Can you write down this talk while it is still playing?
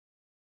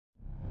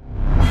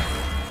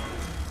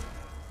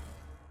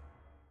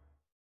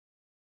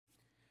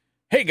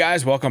Hey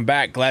guys, welcome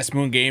back. Glass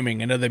Moon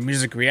Gaming, another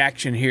music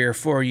reaction here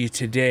for you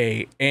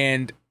today.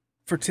 And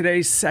for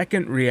today's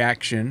second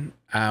reaction,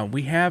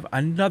 we have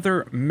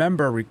another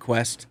member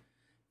request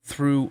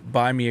through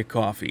Buy Me a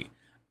Coffee.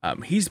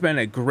 He's been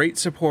a great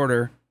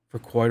supporter for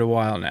quite a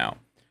while now.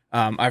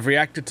 I've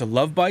reacted to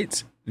Love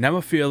Bites,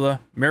 Nemophila,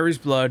 Mary's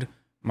Blood,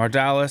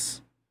 Mardalis,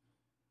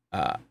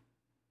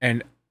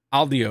 and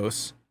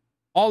Aldios,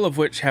 all of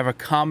which have a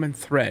common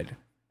thread,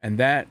 and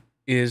that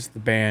is the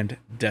band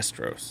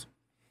Destrose.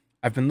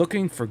 I've been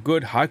looking for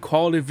good,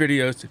 high-quality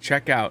videos to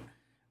check out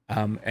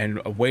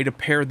and a way to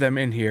pair them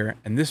in here,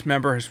 and this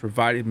member has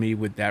provided me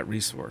with that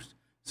resource,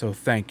 so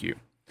thank you.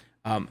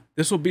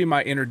 This will be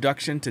my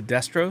introduction to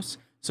Destrose,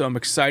 so I'm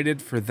excited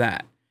for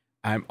that.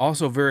 I'm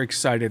also very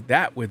excited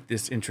that with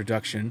this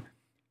introduction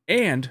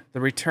and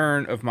the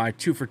return of my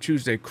 2 for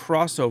Tuesday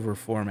crossover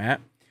format,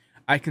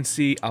 I can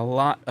see a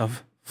lot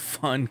of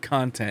fun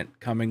content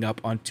coming up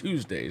on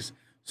Tuesdays,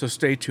 so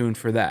stay tuned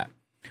for that.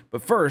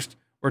 But first,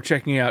 we're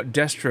checking out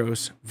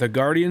Destrose, The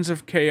Guardians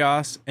of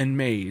Chaos and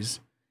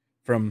Maze,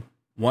 from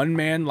One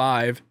Man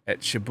Live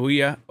at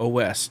Shibuya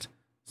West.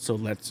 So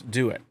let's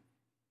do it.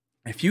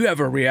 If you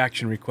have a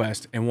reaction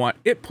request and want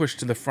it pushed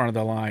to the front of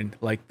the line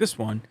like this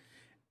one,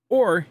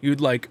 or you'd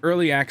like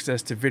early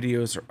access to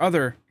videos or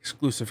other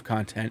exclusive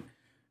content,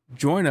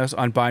 join us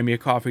on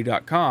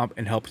buymeacoffee.com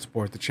and help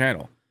support the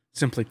channel.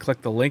 Simply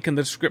click the link in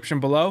the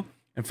description below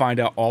and find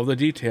out all the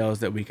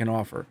details that we can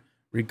offer.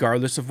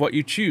 Regardless of what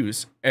you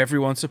choose,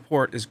 everyone's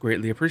support is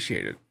greatly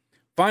appreciated.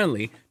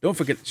 Finally, don't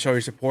forget to show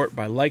your support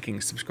by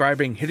liking,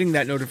 subscribing, hitting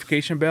that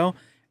notification bell,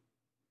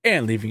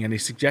 and leaving any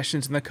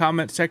suggestions in the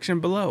comment section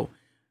below.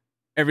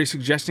 Every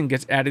suggestion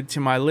gets added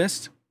to my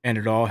list, and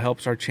it all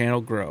helps our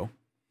channel grow.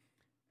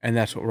 And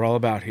that's what we're all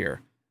about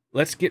here.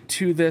 Let's get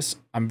to this.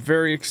 I'm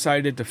very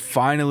excited to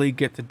finally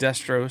get to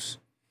Destrose.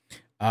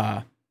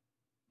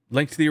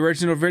 Link to the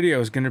original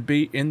video is going to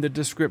be in the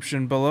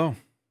description below.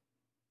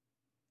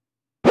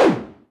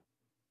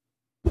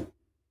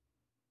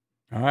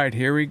 All right,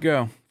 here we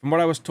go. From what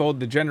I was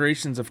told, the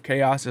Generations of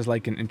Chaos is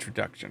like an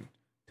introduction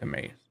to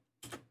Maze.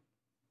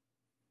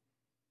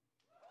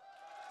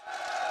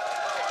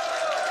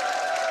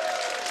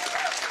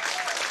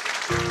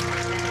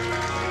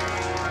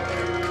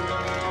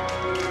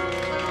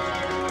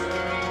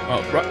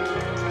 Oh,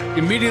 right.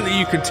 Immediately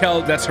you can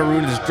tell that's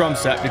Haruna's drum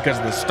set because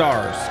of the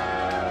stars.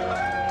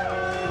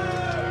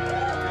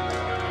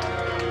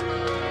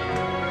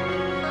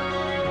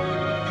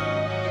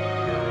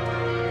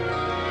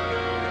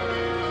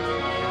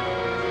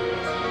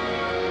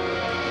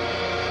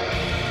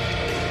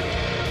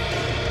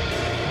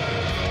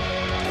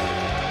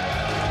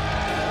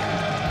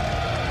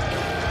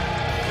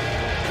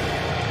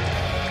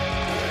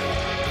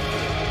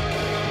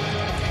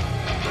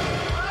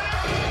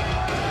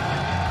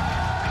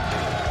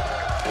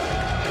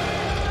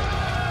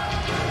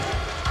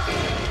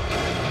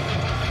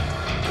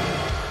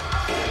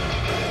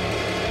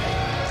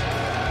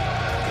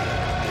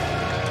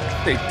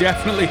 They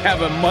definitely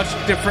have a much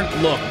different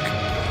look.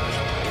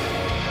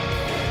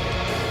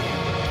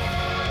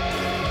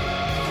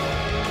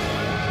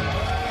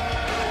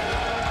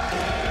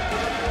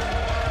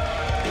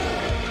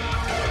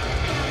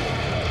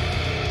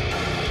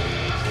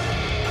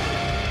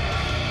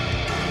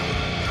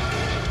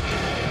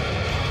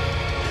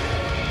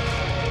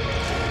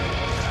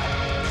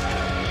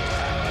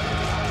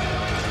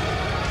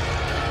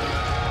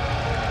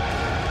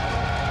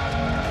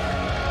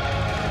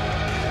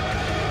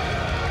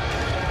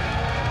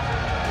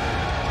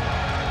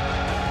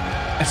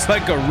 It's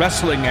like a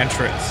wrestling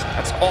entrance.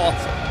 That's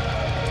awesome.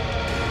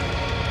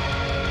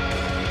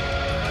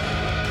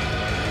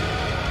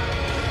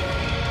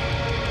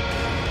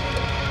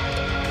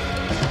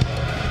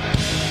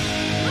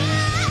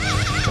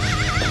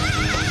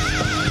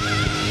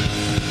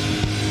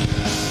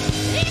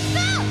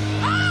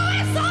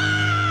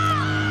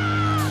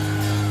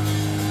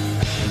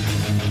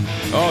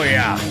 Oh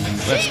yeah,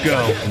 let's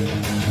go.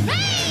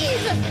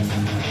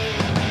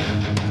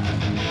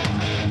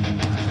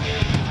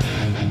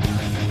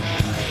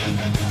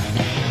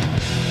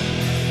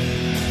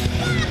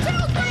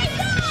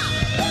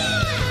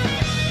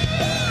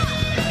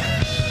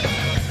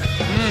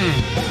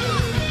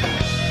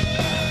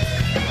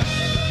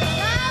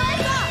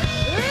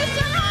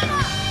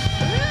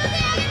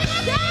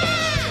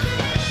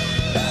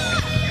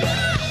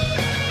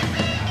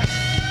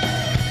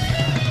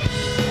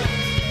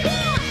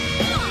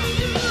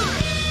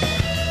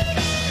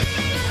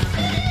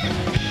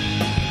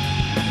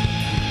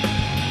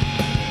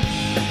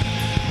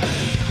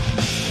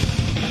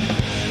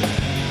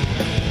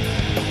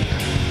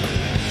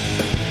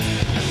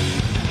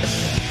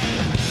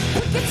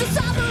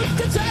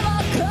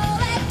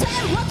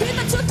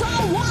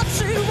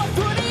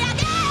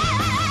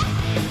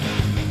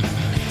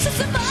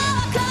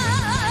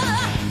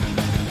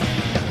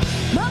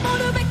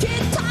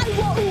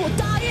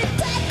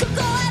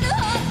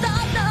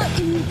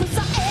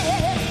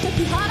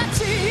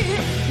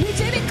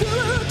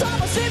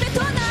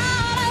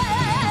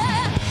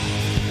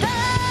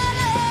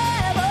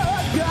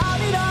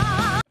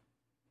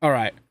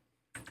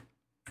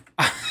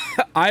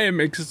 I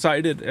am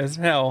excited as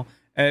hell,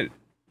 and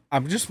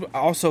I'm just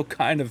also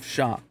kind of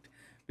shocked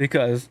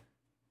because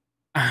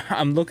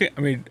I'm looking. I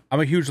mean, I'm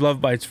a huge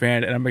Love Bites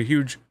fan, and I'm a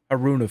huge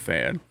Haruna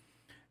fan,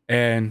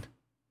 and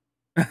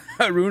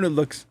Haruna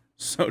looks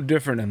so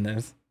different in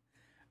this.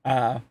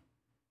 And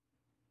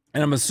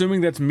I'm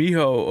assuming that's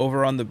Miho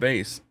over on the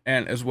bass,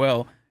 and as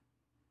well,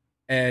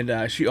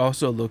 and she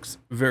also looks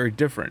very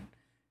different,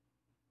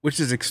 which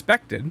is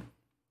expected,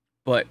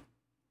 but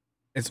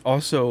it's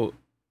also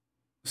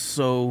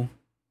so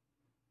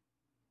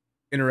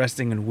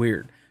interesting and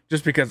weird,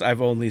 just because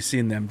I've only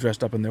seen them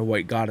dressed up in their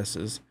white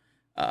goddesses,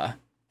 and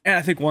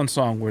I think one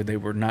song where they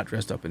were not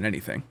dressed up in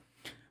anything,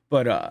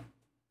 but to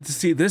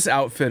see this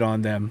outfit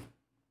on them,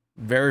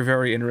 very,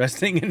 very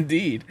interesting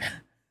indeed.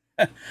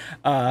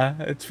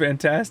 It's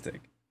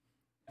fantastic.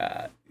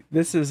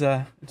 This is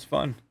it's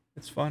fun.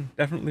 It's fun,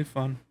 definitely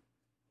fun.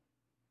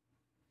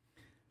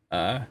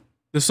 The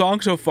song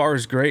so far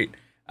is great.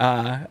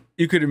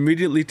 You could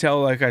immediately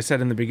tell, like I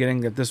said in the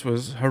beginning, that this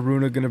was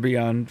Haruna going to be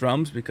on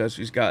drums because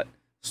she's got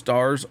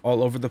stars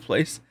all over the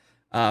place.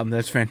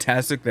 That's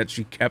fantastic that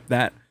she kept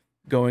that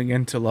going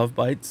into Love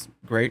Bites.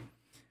 Great.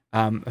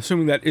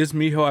 Assuming that is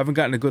Miho, I haven't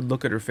gotten a good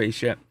look at her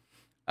face yet.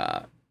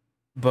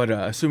 But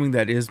assuming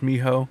that is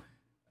Miho,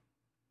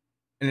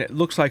 and it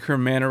looks like her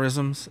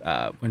mannerisms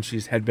when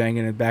she's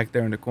headbanging it back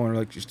there in the corner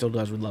like she still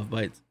does with Love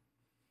Bites.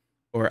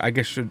 Or I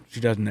guess she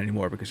doesn't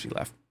anymore because she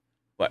left.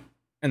 But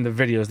in the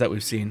videos that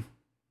we've seen,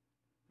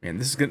 man,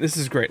 this is good. This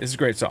is great. This is a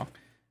great song.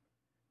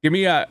 Give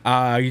me a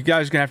you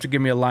guys are gonna have to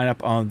give me a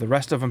lineup on the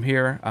rest of them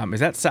here. Is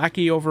that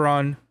Saki over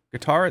on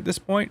guitar at this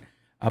point?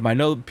 I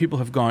know people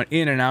have gone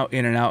in and out,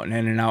 in and out, and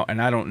in and out,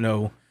 and I don't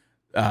know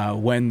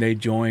when they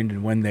joined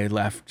and when they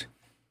left,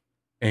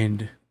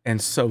 and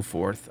so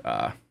forth.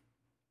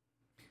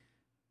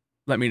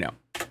 Let me know.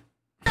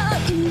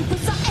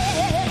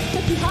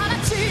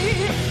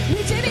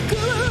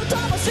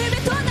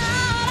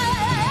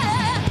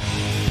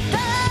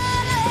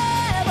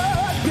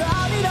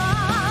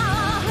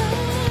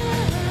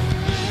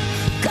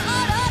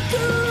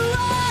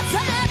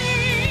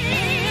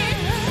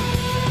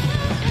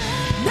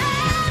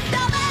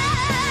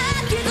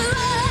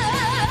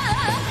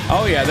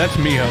 Oh yeah, that's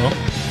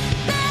Miho.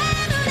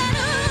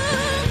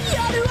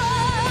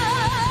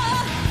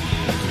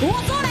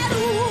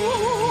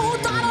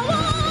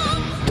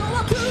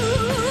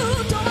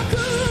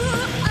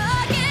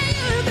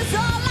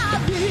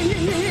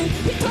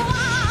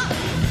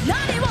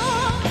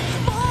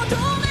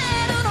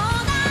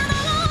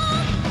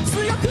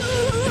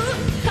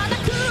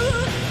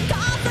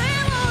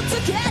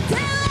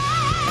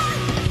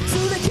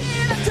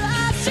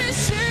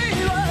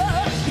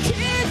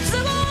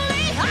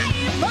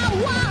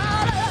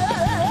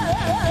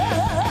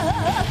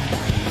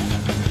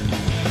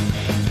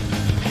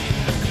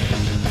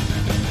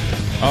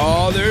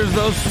 Oh, there's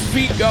those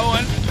feet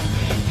going.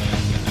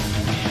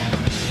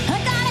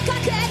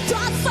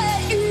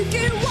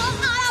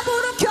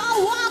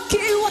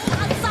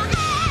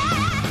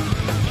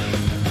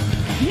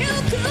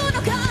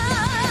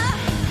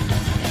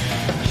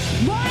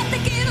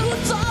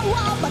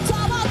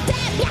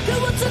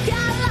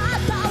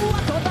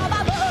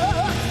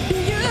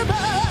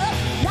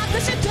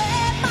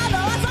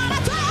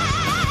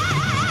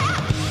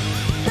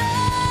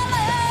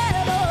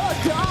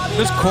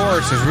 This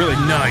chorus is really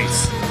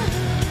nice.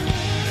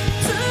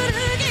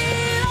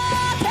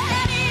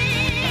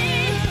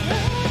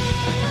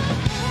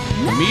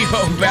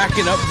 Miho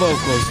backing up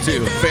vocals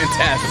too.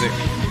 Fantastic.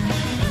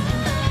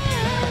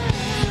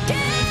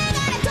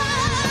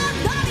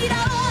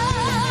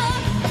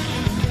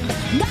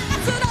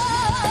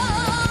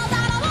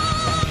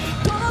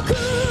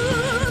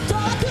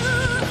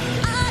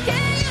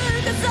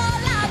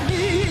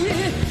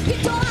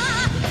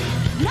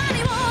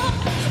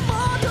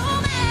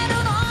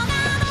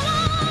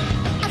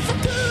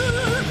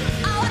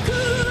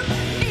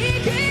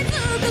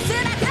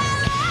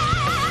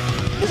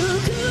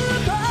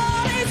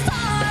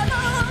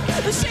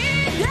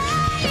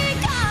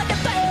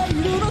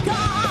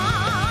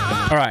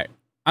 All right,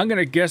 I'm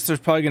gonna guess there's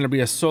probably gonna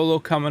be a solo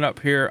coming up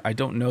here. I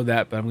don't know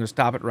that, but I'm gonna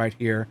stop it right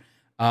here.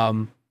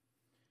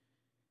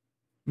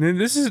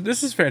 This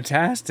is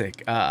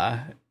fantastic.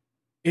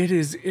 It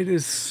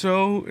is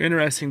so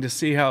interesting to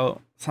see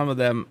how some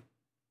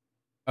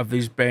of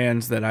these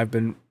bands that I've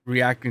been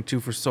reacting to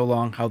for so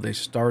long, how they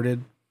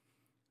started,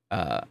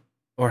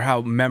 or how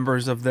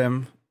members of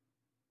them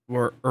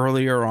were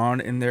earlier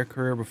on in their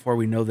career before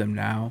we know them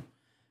now.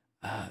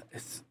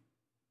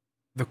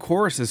 The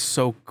chorus is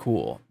so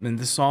cool, and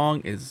the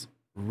song is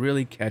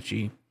really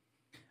catchy.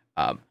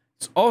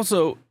 It's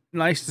also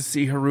nice to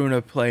see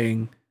Haruna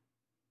playing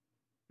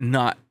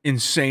not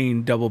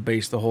insane double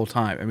bass the whole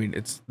time. I mean,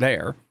 it's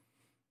there,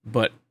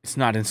 but it's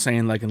not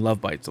insane like in Love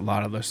Bites. A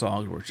lot of their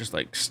songs were just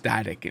like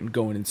static and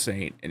going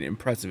insane and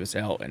impressive as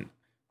hell, and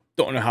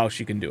don't know how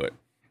she can do it.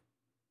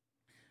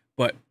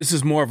 But this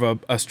is more of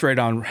a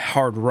straight-on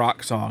hard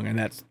rock song, and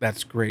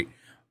that's great.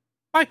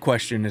 My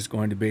question is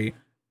going to be,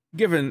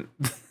 given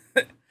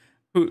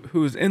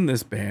who's in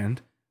this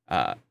band,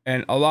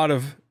 And a lot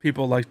of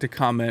people like to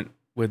comment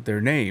with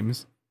their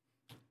names.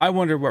 I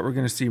wonder what we're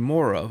going to see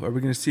more of. Are we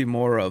going to see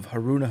more of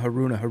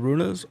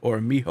Harunas, or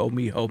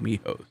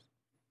Mihos?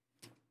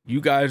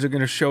 You guys are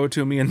going to show it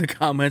to me in the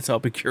comments. I'll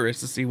be curious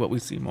to see what we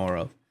see more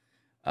of.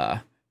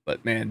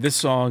 But man, this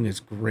song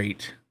is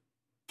great.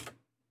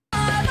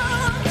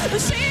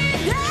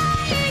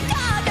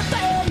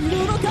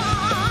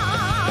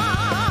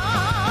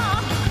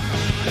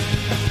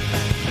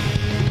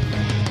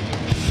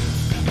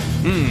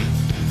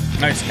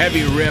 Nice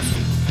heavy riff.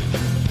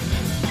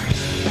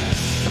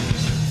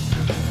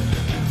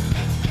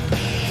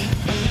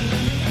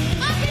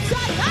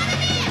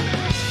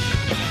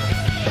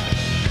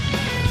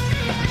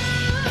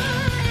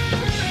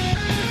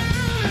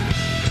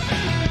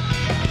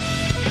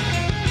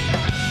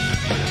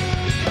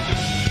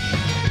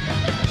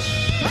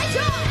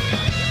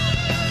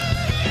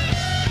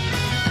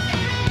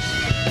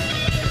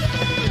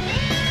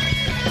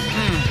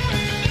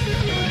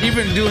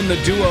 Even doing the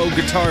duo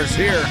guitars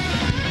here.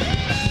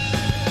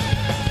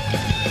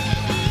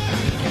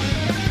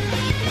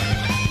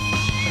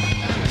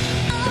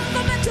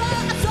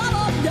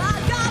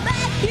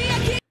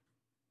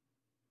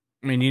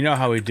 I mean, you know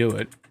how we do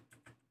it.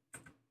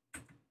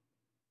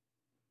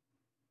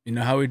 You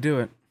know how we do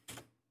it.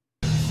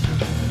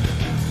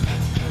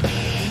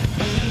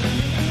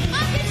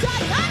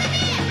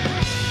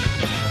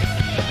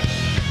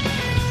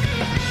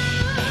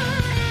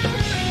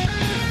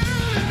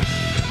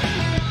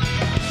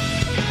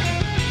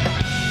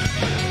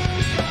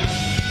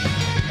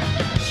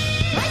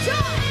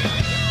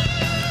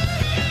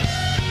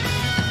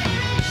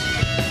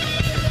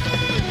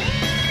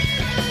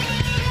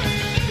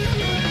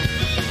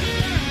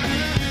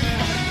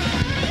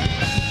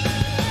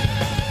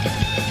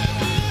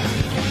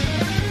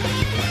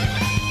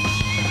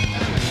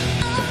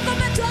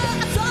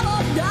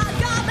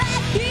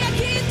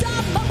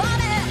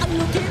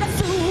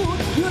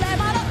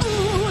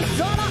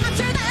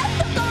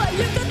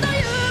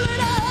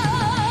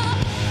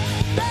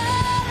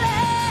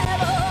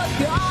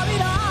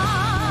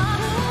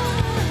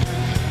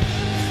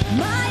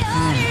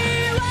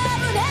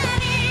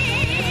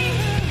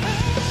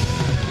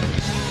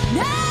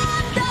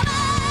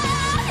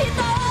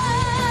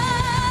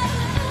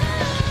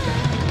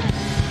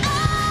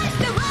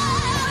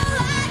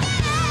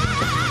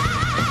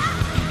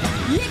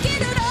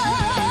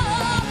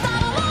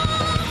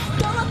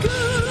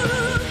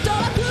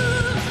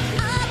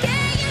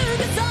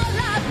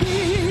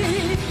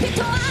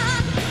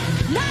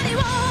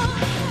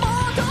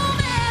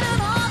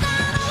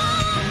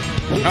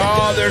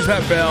 Oh, there's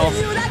that bell.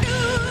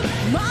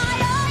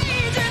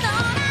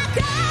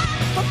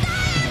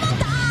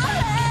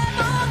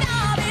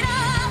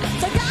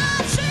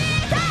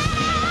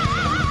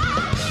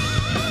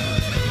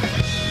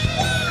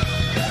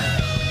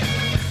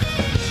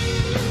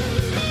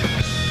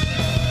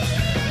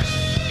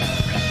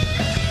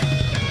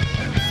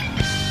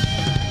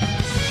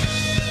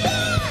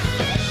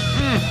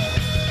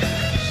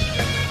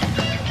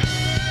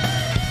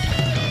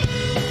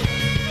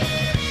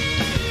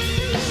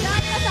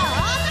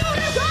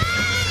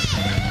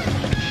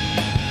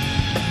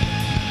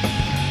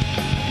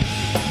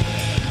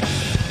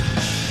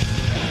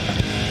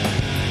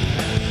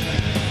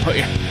 Oh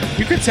yeah,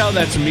 you can tell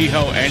that's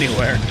Miho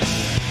anywhere.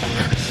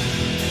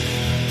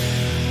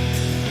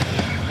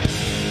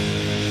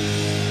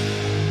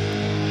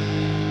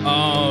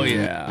 Oh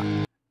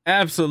yeah,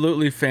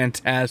 absolutely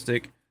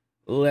fantastic.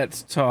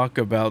 Let's talk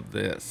about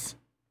this.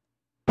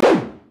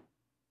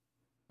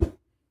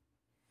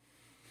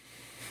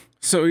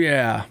 So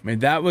yeah, I mean,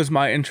 that was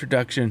my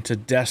introduction to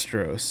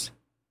Destrose.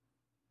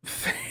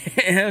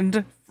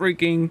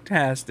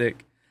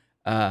 Fan-freaking-tastic.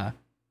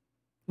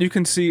 You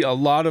can see a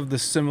lot of the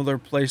similar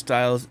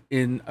playstyles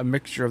in a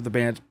mixture of the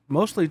bands,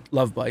 mostly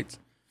Love Bites,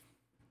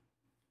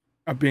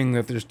 being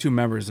that there's two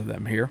members of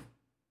them here.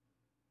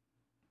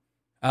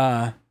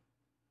 The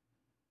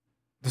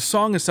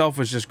song itself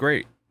was just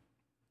great.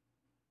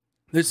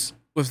 This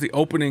was the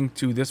opening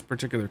to this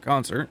particular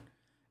concert,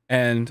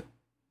 and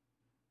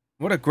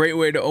what a great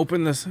way to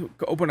open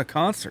a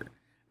concert.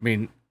 I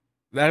mean,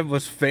 that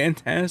was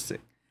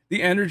fantastic.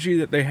 The energy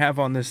that they have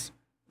on this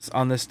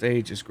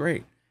stage is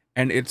great,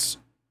 and it's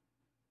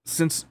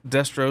since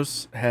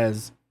Destrose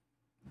has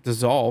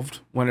dissolved,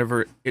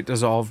 whenever it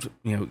dissolved,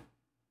 you know,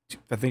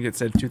 I think it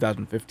said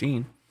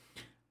 2015,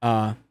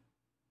 and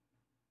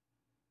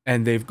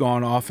they've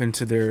gone off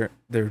into their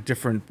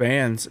different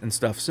bands and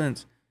stuff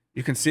since.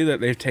 You can see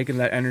that they've taken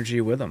that energy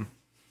with them.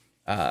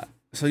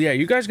 So yeah,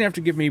 you guys are gonna have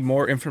to give me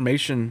more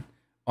information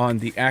on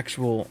the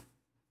actual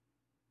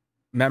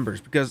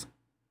members, because,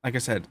 like I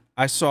said,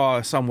 I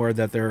saw somewhere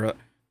that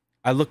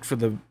I looked for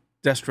the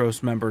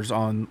Destrose members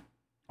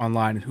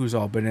online and who's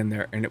all been in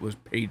there, and it was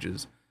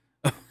pages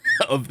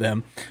of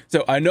them.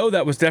 So I know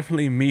that was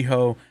definitely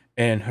Miho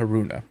and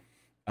Haruna.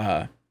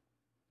 I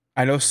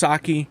know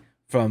Saki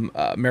from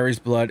Mary's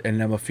Blood and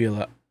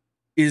Nemophila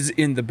is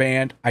in the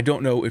band. I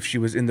don't know if she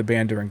was in the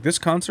band during this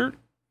concert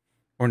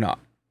or not.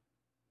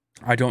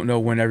 I don't know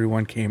when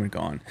everyone came and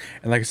gone.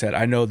 And like I said,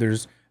 I know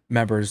there's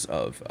members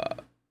of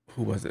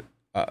who was it?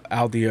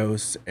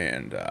 Aldios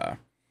and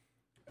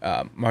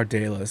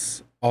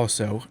Mardalis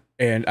also,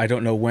 and I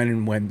don't know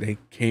when they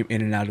came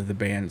in and out of the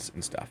bands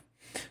and stuff.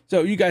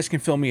 So you guys can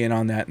fill me in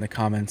on that in the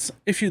comments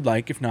if you'd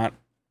like. If not,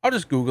 I'll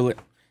just Google it,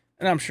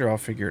 and I'm sure I'll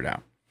figure it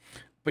out.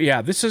 But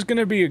yeah, this is going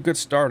to be a good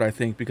start, I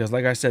think, because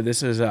like I said,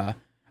 this is a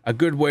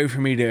good way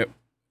for me to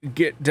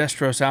get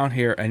Destrose out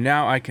here, and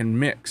now I can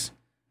mix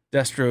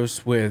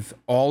Destrose with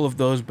all of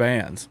those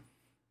bands.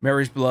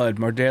 Mary's Blood,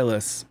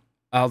 Mardalis,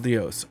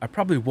 Aldios. I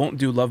probably won't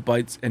do Love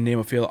Bites and Name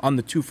a Feel on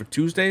the 2 for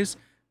Tuesdays,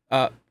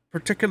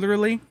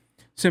 particularly,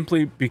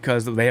 simply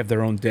because they have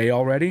their own day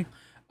already.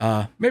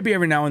 Maybe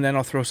every now and then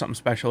I'll throw something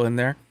special in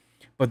there,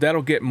 but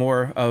that'll get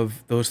more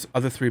of those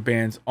other 3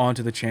 bands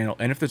onto the channel.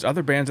 And if there's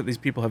other bands that these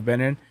people have been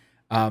in,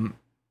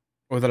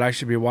 or that I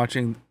should be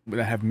watching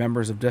that have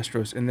members of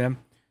Destrose in them,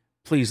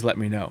 please let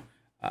me know.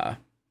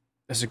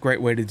 That's a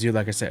great way to do,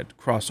 like I said,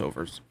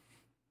 crossovers.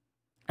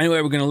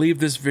 Anyway, we're going to leave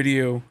this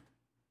video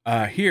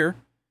here.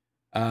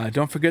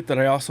 Don't forget that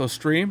I also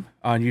stream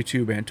on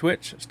YouTube and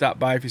Twitch. Stop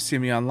by if you see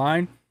me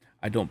online.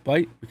 I don't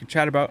bite. We can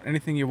chat about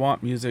anything you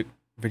want, music,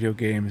 video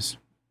games,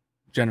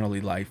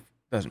 generally life,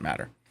 doesn't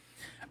matter.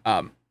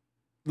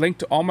 Link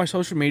to all my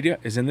social media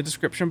is in the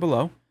description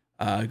below.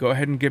 Go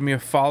ahead and give me a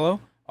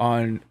follow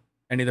on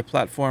any of the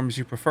platforms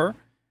you prefer.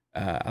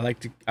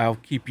 I'll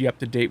keep you up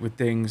to date with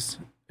things,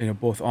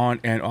 both on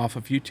and off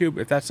of YouTube,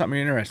 if that's something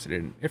you're interested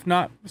in. If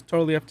not, it's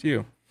totally up to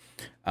you.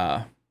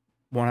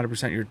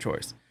 100% your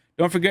choice.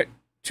 Don't forget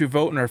to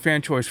vote in our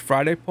Fan Choice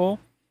Friday poll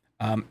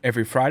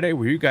every Friday,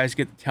 where you guys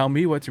get to tell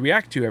me what to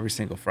react to every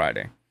single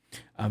Friday.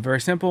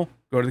 Very simple.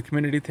 Go to the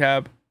community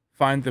tab,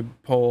 find the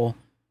poll.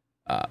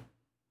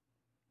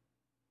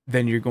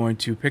 Then you're going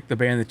to pick the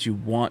band that you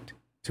want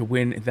to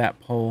win that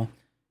poll.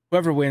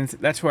 Whoever wins,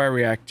 that's who I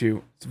react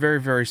to. It's very,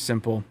 very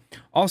simple.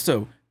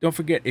 Also, don't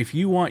forget, if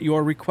you want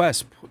your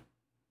request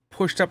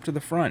pushed up to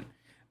the front,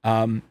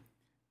 it'll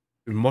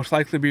most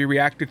likely be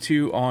reacted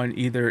to on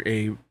either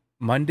a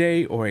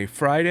Monday or a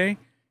Friday.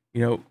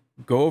 Go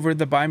over to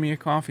the Buy Me a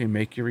Coffee and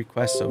make your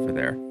requests over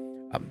there.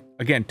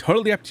 Again,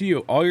 totally up to you.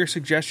 All your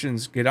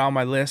suggestions get on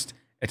my list.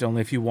 It's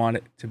only if you want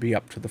it to be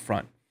up to the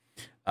front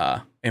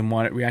and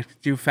want it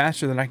reacted to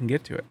faster than I can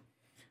get to it.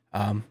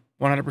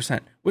 100%.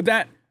 With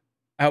that,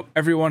 I hope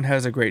everyone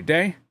has a great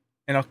day,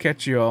 and I'll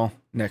catch you all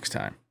next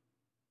time.